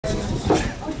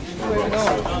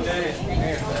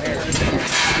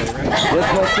Yes,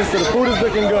 my sister, the food is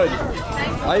looking good.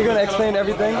 Are you going to explain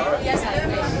everything? Yes, I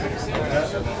will.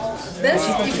 This,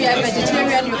 if you are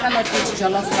vegetarian, you cannot eat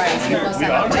jollof rice because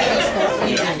some chickens don't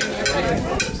eat it.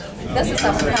 This is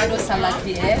avocado salad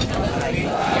here.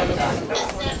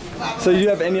 So you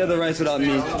have any other rice without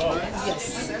meat?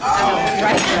 Yes.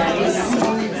 Fried rice.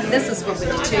 This is for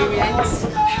vegetarians.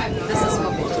 This is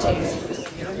for vegetarians.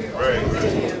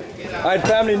 All right,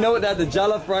 family, note that the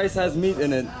jollof rice has meat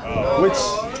in it. Which?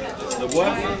 The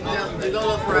what?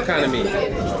 What kind of meat?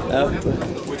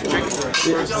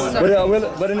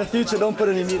 But in the future, don't put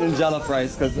any meat in jollof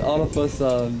rice because all of us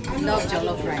love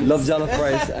jollof rice. Love jollof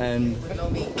rice, and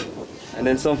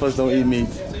then some of us don't eat meat.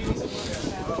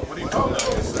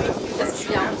 This is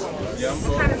yam.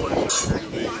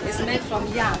 It's made from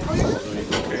yam.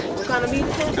 What kind of meat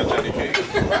is it?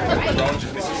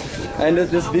 And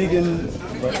this vegan.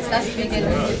 Yes, that's vegan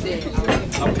meat.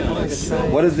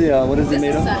 What is it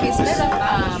made of?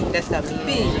 It's made of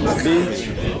beans. Beans.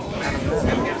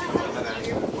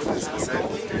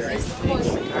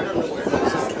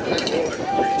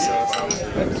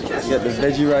 You got the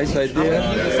veggie rice right there.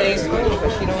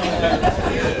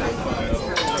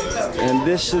 And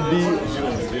this should be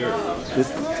this.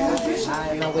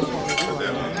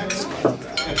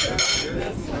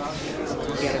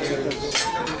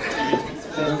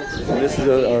 This is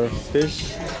our fish.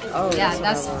 Oh, yeah,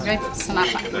 that's red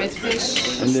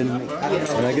fish. And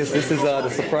I guess this is the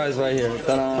surprise right here.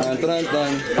 Dun, dun, dun.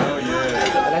 Oh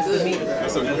yeah. That's the meat.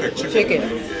 Chicken.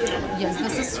 Yes,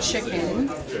 this is chicken.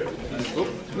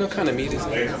 What kind of meat is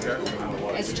it?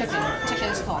 It's chicken.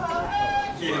 Chicken stock.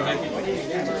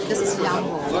 This is lamb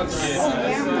rolls.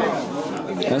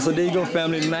 And so there you go,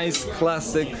 family. Nice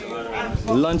classic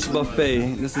lunch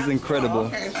buffet. This is incredible.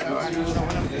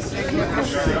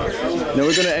 Now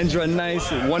we're gonna enjoy a nice,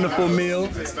 wonderful meal,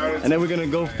 and then we're gonna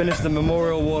go finish the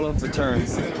Memorial Wall of Return.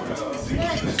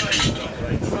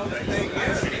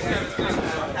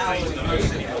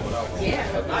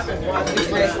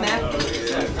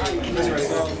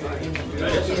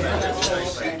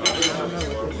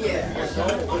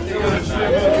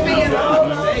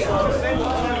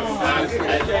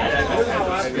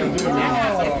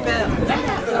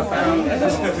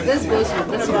 This goes with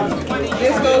this one.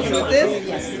 This goes with this?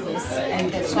 Yes, this.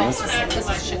 And the sauce is, this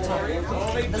is shito.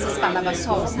 This is palava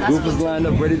sauce. Group is lined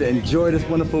up ready to enjoy this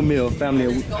wonderful meal, family.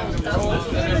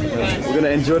 We're gonna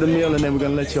enjoy the meal, and then we're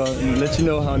gonna let you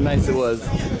know how nice it was.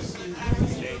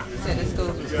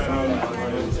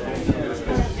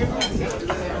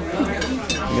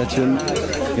 Got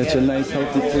your nice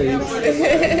healthy plate.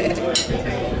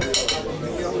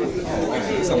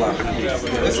 It's a lot.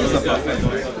 This is a buffet.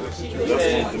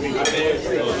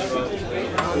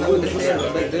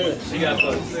 She got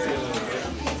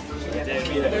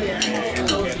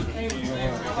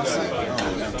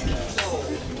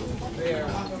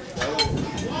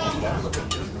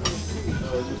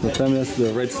The family, that's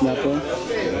the red snapper,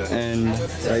 and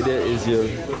right there is your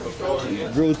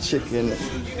grilled chicken,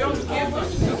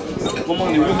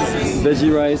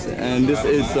 veggie rice, and this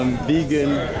is some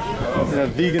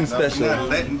vegan special.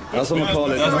 That's what I'm gonna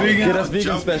call it. Yeah, that's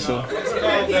vegan special.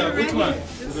 Which one?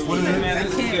 What is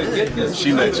it?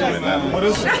 She let you in that. What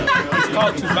is it? It's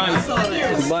called tubani.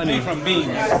 Tubani. Made from beans.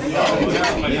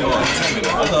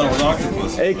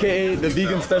 AKA the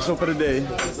vegan special for the day.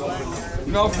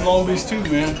 You know, from all these too,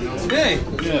 man. Today?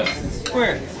 Yeah.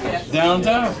 Where?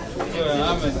 Downtown.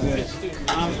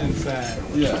 I'm inside.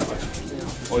 Yeah.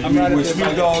 Or you I'm right with up Snoop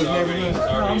there Dogg's No, neighborhood?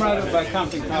 I'm right up by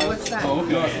Compton College. What's that? Oh,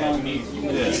 okay. North Long Beach.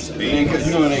 Yeah.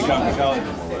 You know it ain't Compton College.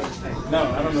 No,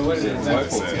 I don't know what it is. White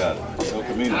folks got it. El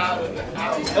Camino.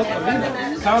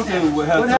 Compton would have